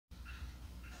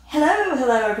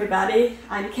Hello everybody.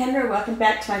 I'm Kendra. Welcome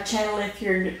back to my channel if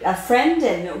you're a friend,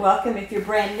 and welcome if you're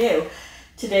brand new.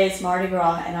 Today's Mardi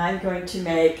Gras, and I'm going to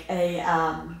make a,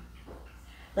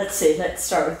 let's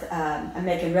start with, I'm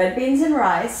making red beans and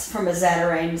rice from a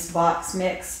Zatarain's box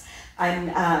mix.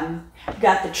 I'm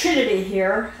got the trinity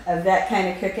here of that kind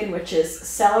of cooking, which is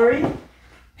celery,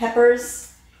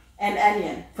 peppers, and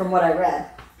onion from what I read.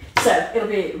 So it'll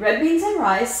be red beans and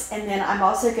rice, and then I'm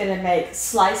also going to make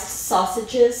sliced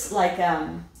sausages, like,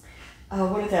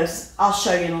 what are those? I'll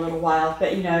show you in a little while,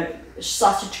 but you know,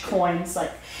 sausage coins,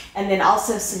 like, and then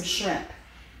also some shrimp.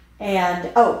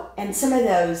 And, and some of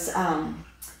those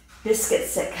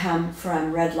biscuits that come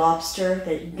from Red Lobster,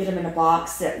 that you get them in a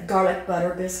box, that garlic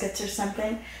butter biscuits or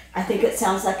something. I think it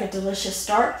sounds like a delicious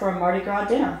start for a Mardi Gras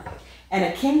dinner. And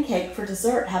a king cake for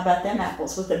dessert. How about them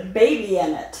apples with a baby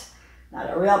in it? Not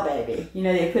a real baby. You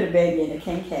know, they put a baby in a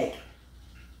king cake.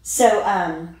 So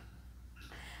I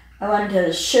wanted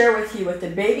to share with you what the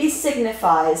baby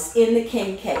signifies in the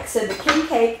king cake. So the king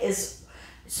cake is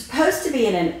supposed to be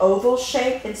in an oval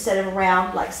shape instead of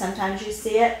round like sometimes you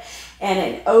see it. And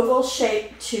an oval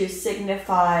shape to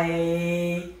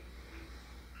signify,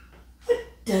 what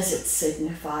does it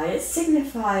signify? It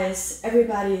signifies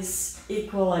everybody's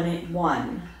equal and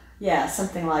one. Yeah,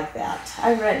 something like that.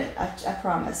 I read it, I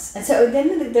promise. And so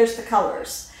then there's the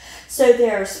colors. So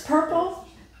there's purple,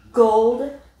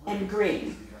 gold, and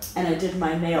green. And I did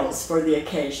my nails for the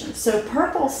occasion. So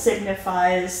purple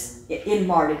signifies, in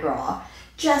Mardi Gras,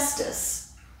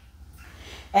 justice.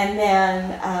 And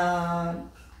then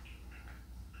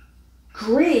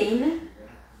green,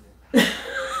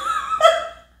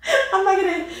 I'm not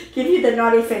going to give you the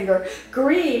naughty finger.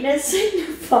 Green, it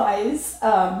signifies,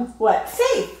 what?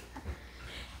 Faith.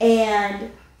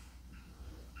 And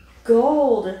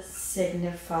gold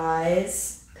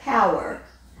signifies power.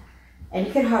 And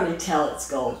you can hardly tell it's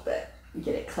gold, but you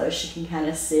get it close, you can kind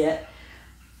of see it.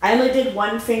 I only did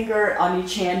one finger on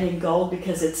each hand in gold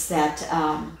because it's that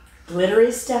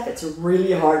glittery stuff. It's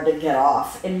really hard to get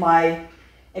off in my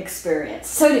experience.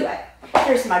 So anyway,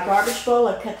 here's my garbage bowl.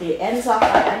 I've cut the ends off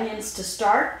my onions to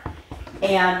start.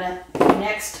 And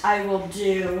next I will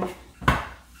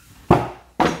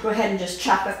go ahead and just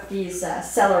chop up these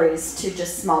celeries to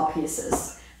just small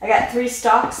pieces. I got 3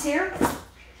 stalks here.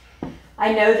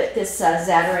 I know that this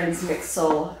Zatarain's mix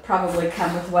will probably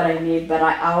come with what I need, but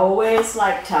I always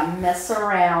like to mess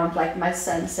around, like my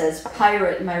son says,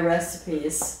 pirate my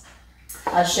recipes.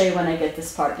 I'll show you when I get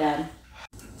this part done.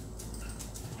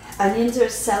 Onions or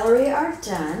celery are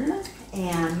done,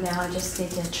 and now I just need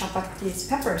to chop up these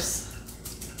peppers.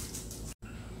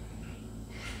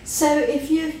 So if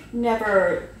you've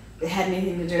never had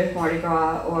anything to do with Mardi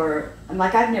Gras, or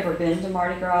like I've never been to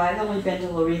Mardi Gras, I've only been to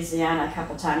Louisiana a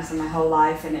couple times in my whole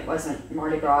life, and it wasn't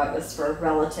Mardi Gras, it was for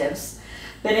relatives.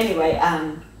 But anyway,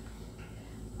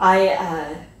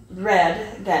 I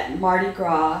read that Mardi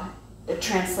Gras, it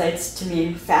translates to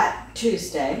mean Fat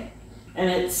Tuesday, and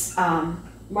it's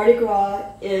Mardi Gras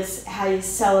is how you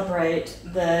celebrate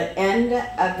the end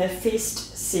of the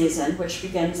feast season, which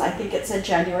begins, I think it's on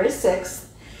January 6th.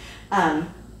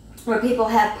 Where people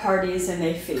have parties and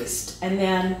they feast. And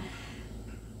then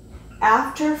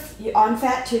after, on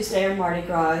Fat Tuesday or Mardi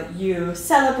Gras, you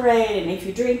celebrate, and if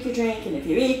you drink, you drink, and if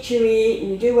you eat, and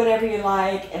you do whatever you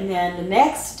like. And then the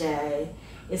next day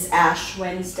is Ash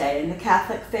Wednesday in the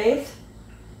Catholic faith.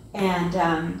 And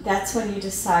that's when you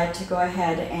decide to go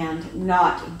ahead and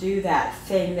not do that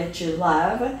thing that you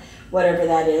love, whatever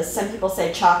that is. Some people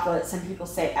say chocolate, some people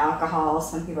say alcohol,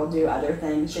 some people do other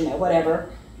things, you know, whatever.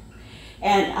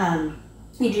 And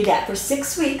you do that for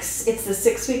 6 weeks. It's the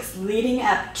 6 weeks leading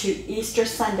up to Easter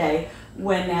Sunday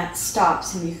when that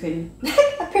stops, and you can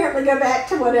apparently go back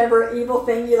to whatever evil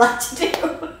thing you like to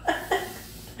do.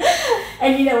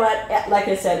 And you know what? Like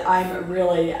I said, I'm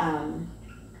really I'm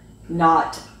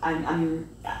not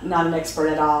an expert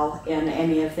at all in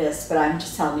any of this, but I'm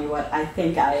just telling you what I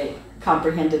think I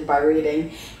comprehended by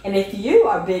reading. And if you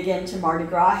are big into Mardi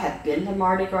Gras, have been to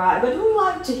Mardi Gras, I would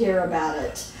love to hear about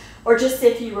it. Or just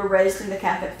if you were raised in the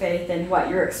Catholic faith and what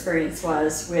your experience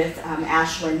was with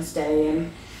Ash Wednesday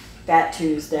and Fat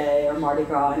Tuesday or Mardi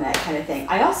Gras and that kind of thing.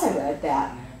 I also read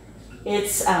that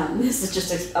it's, this is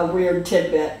just a weird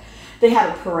tidbit, they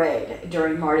have a parade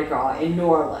during Mardi Gras in New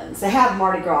Orleans. They have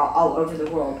Mardi Gras all over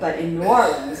the world, but in New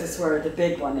Orleans is where the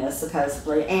big one is,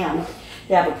 supposedly. And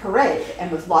they have a parade, and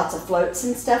with lots of floats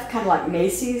and stuff, kind of like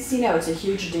Macy's, you know, it's a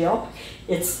huge deal.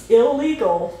 It's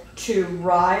illegal to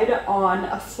ride on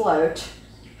a float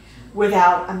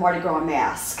without a Mardi Gras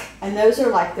mask. And those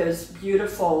are like those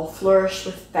beautiful, flourished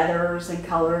with feathers and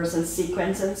colors and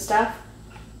sequins and stuff.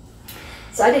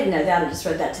 So I didn't know that, I just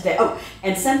read that today. Oh,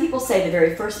 and some people say the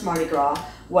very first Mardi Gras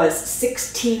was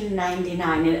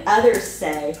 1699, and others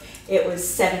say it was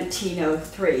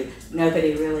 1703.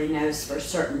 Nobody really knows for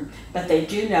certain, but they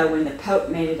do know when the Pope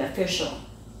made it official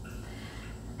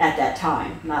at that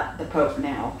time, not the Pope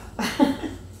now.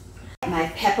 My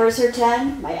peppers are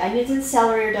done, my onions and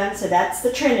celery are done, so that's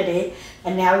the Trinity,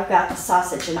 and now we've got the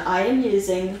sausage, and I am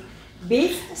using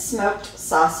beef smoked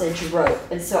sausage rope,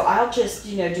 and so I'll just,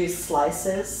 do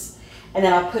slices, and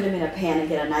then I'll put them in a pan and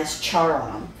get a nice char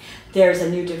on them. There's a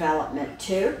new development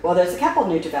too. Well, there's a couple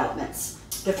new developments.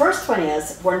 The first one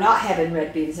is we're not having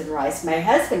red beans and rice. My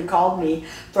husband called me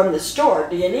from the store.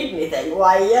 Do you need anything?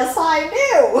 Why, yes, I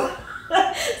do.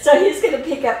 So he's going to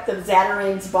pick up the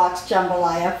Zatarain's box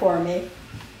jambalaya for me.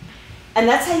 And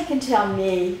that's how you can tell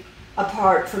me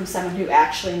apart from someone who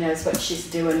actually knows what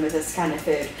she's doing with this kind of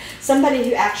food. Somebody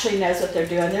who actually knows what they're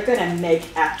doing, they're going to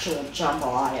make actual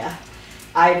jambalaya.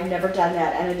 I've never done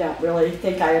that, and I don't really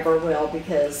think I ever will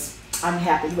because I'm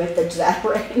happy with the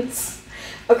Zatarain's.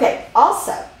 Okay,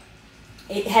 also,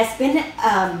 it has been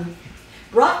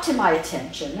brought to my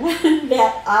attention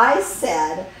that I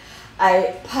said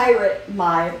I pirate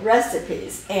my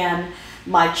recipes, and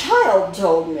my child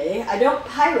told me I don't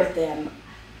pirate them.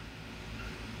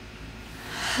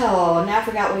 Oh, now I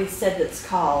forgot what he said that's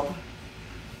called.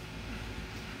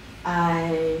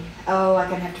 I'm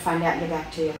gonna have to find out and get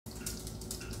back to you.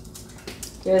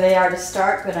 Here they are to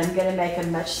start, but I'm gonna make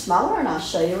them much smaller, and I'll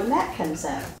show you when that comes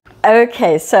out.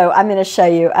 Okay, so I'm going to show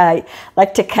you, I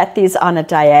like to cut these on a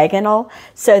diagonal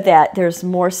so that there's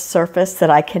more surface that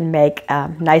I can make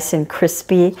nice and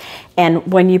crispy. And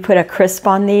when you put a crisp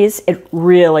on these, it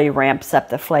really ramps up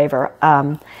the flavor.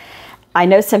 I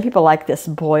know some people like this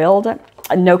boiled.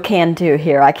 No can do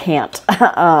here, I can't.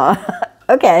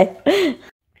 Okay.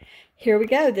 Here we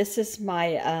go. This is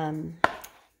my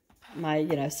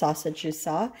my sausage you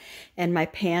saw, and my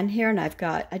pan here, and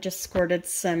I just squirted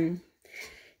some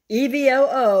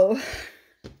EVOO.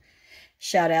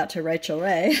 Shout out to Rachel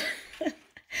Ray.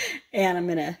 And I'm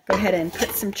going to go ahead and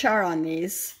put some char on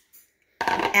these.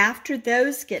 After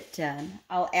those get done,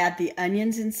 I'll add the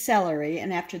onions and celery.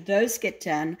 And after those get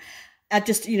done, I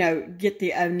just, get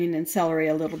the onion and celery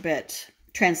a little bit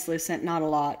translucent, not a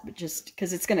lot, but just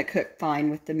because it's going to cook fine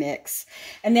with the mix.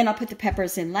 And then I'll put the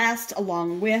peppers in last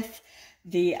along with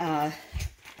the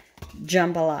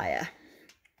jambalaya.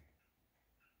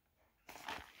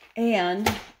 And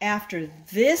after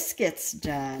this gets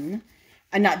done,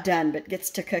 not done, but gets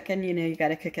to cooking, you got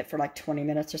to cook it for like 20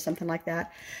 minutes or something like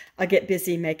that, I'll get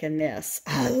busy making this.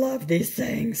 I love these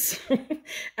things. And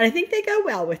I think they go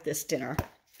well with this dinner.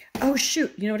 Oh,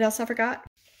 shoot. You know what else I forgot?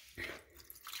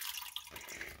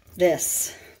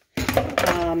 This.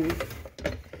 I'm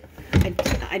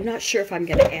not sure if I'm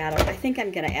going to add them. I think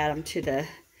I'm going to add them to the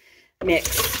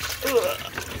mix.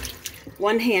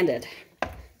 One-handed.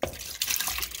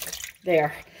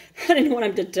 There. I didn't want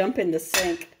him to dump in the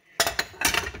sink.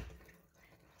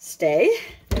 Stay.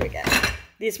 There we go.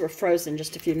 These were frozen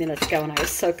just a few minutes ago, and I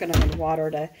was soaking them in water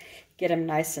to get them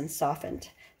nice and softened.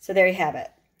 So there you have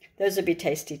it. Those would be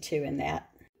tasty too in that.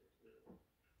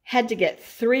 Had to get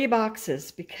 3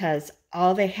 boxes because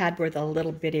all they had were the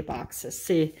little bitty boxes.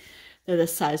 See, they're the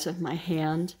size of my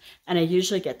hand, and I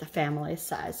usually get the family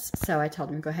size. So I told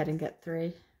him go ahead and get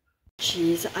 3.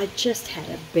 Jeez, I just had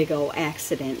a big old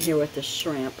accident here with the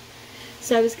shrimp.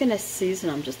 So I was going to season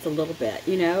them just a little bit,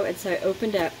 and so I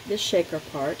opened up this shaker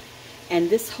part, and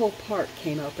this whole part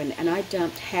came open, and I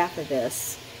dumped half of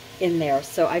this in there.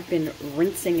 So I've been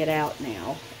rinsing it out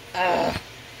now.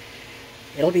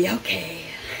 It'll be okay.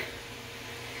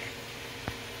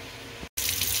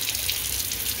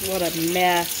 What a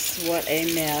mess. What a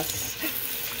mess.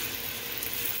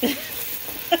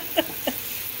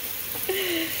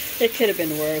 It could have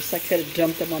been worse. I could have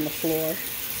dumped them on the floor,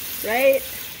 right?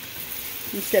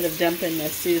 Instead of dumping the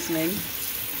seasoning.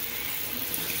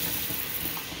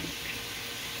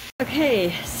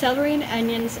 Okay, celery and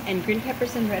onions and green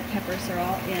peppers and red peppers are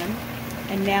all in.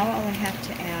 And now all I have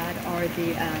to add are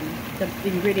the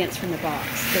ingredients from the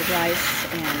box, the rice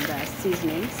and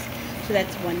seasonings. So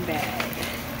that's 1 bag.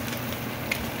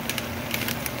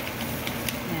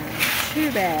 And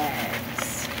 2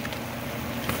 bags.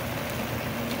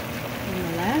 And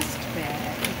the last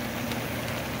bag.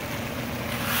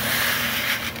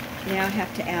 Now I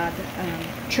have to add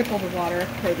triple the water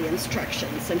per the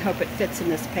instructions and hope it fits in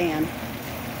this pan,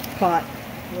 pot,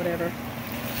 whatever.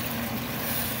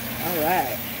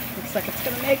 Alright, looks like it's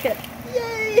going to make it.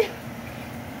 Yay!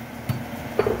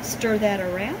 Stir that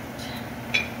around.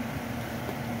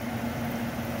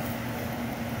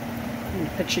 I'm going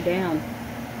to put you down.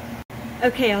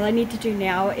 Okay, all I need to do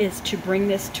now is to bring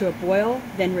this to a boil,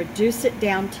 then reduce it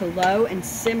down to low and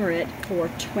simmer it for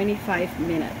 25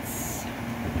 minutes.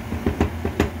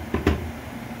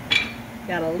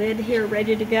 Got a lid here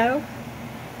ready to go.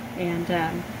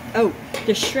 And, oh,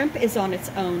 the shrimp is on its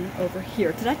own over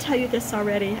here. Did I tell you this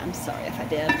already? I'm sorry if I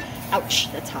did.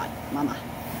 Ouch, that's hot, mama.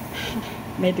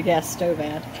 Made the gas stove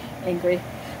angry.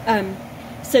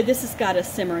 So this has got to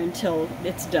simmer until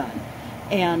it's done.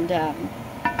 And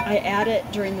I add it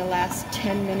during the last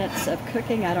 10 minutes of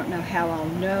cooking. I don't know how I'll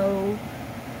know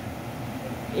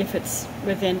if it's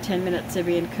within 10 minutes of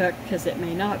being cooked, because it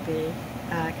may not be,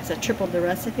 because I tripled the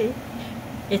recipe.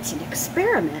 It's an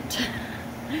experiment.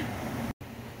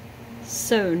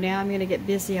 So now I'm going to get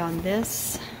busy on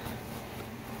this.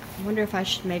 I wonder if I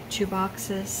should make 2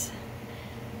 boxes.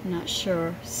 I'm not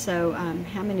sure. So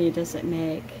how many does it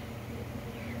make?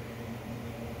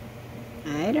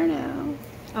 I don't know.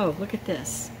 Oh, look at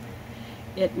this.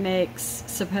 It makes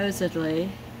supposedly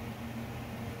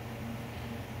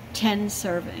 10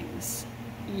 servings.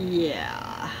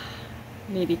 Yeah,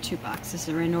 maybe 2 boxes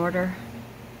are in order.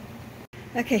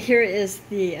 Okay, here is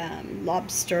the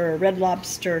red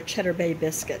lobster cheddar bay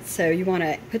biscuit. So you want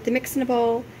to put the mix in a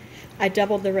bowl. I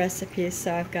doubled the recipe,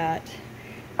 so I've got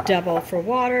double for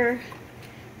water,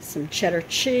 some cheddar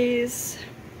cheese.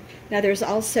 Now there's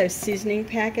also seasoning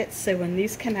packets, so when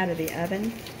these come out of the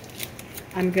oven,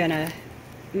 I'm gonna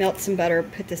melt some butter,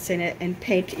 put this in it, and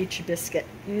paint each biscuit.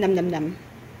 Num num num.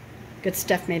 Good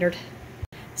stuff, Maynard.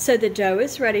 So the dough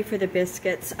is ready for the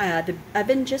biscuits. The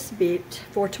oven just beeped,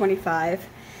 425,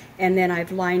 and then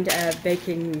I've lined a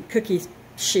baking cookie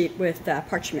sheet with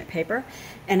parchment paper,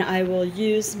 and I will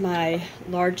use my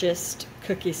largest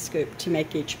cookie scoop to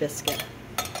make each biscuit.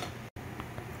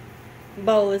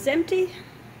 Bowl is empty.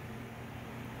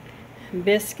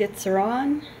 Biscuits are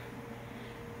on.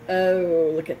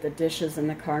 Oh, look at the dishes and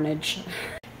the carnage.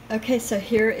 Okay, so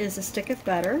here is a stick of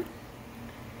butter.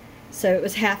 So it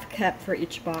was ½ cup for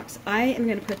each box. I am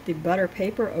going to put the butter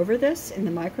paper over this in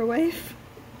the microwave.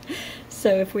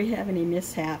 So if we have any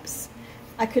mishaps,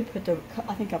 I think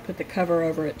I'll put the cover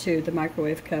over it too, the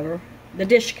microwave cover, the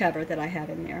dish cover that I have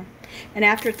in there. And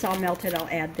after it's all melted, I'll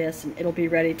add this, and it'll be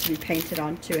ready to be painted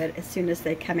onto it as soon as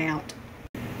they come out.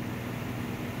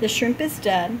 The shrimp is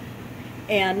done,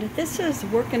 and this is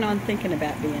working on thinking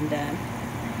about being done.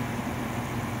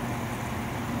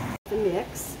 The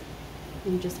mix,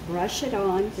 and just brush it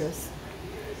on.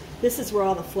 This is where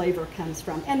all the flavor comes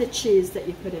from, and the cheese that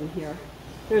you put in here.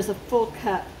 There's a full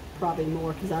cup, probably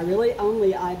more, because I really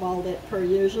only eyeballed it per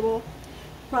usual.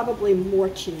 Probably more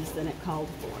cheese than it called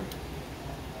for.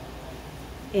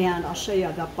 And I'll show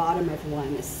you the bottom of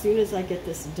one. As soon as I get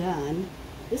this done,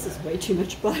 this is way too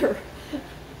much butter.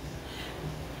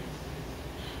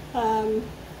 I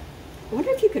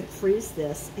wonder if you could freeze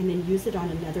this and then use it on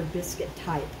another biscuit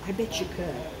type. I bet you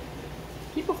could.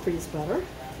 People freeze butter.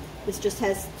 This just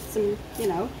has some, you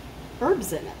know,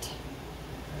 herbs in it.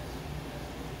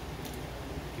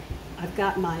 I've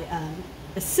got my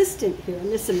assistant here,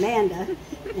 Miss Amanda,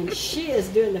 and she is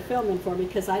doing the filming for me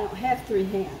because I don't have 3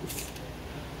 hands.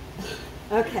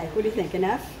 Okay, what do you think?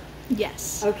 Enough?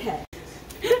 Yes. Okay.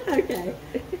 Okay.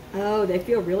 Oh, they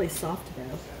feel really soft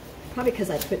though. Probably because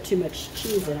I put too much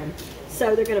cheese in them.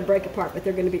 So they're going to break apart, but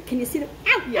they're going to be, can you see them?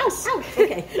 Ow, yes. Ow, ow.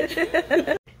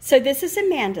 Okay. So this is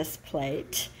Amanda's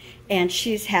plate, and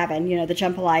she's having, you know, the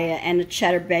jambalaya and a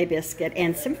cheddar bay biscuit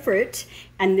and some fruit.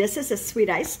 And this is a sweet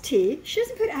iced tea. She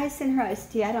doesn't put ice in her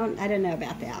iced tea. I don't know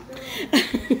about that.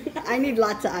 I need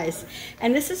lots of ice.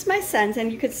 And this is my son's,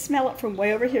 and you could smell it from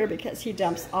way over here because he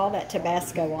dumps all that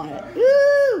Tabasco on it.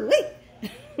 Ooh, wait.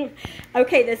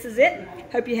 Okay, this is it.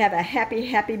 Hope you have a happy,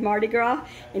 happy Mardi Gras,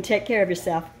 and take care of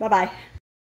yourself. Bye-bye.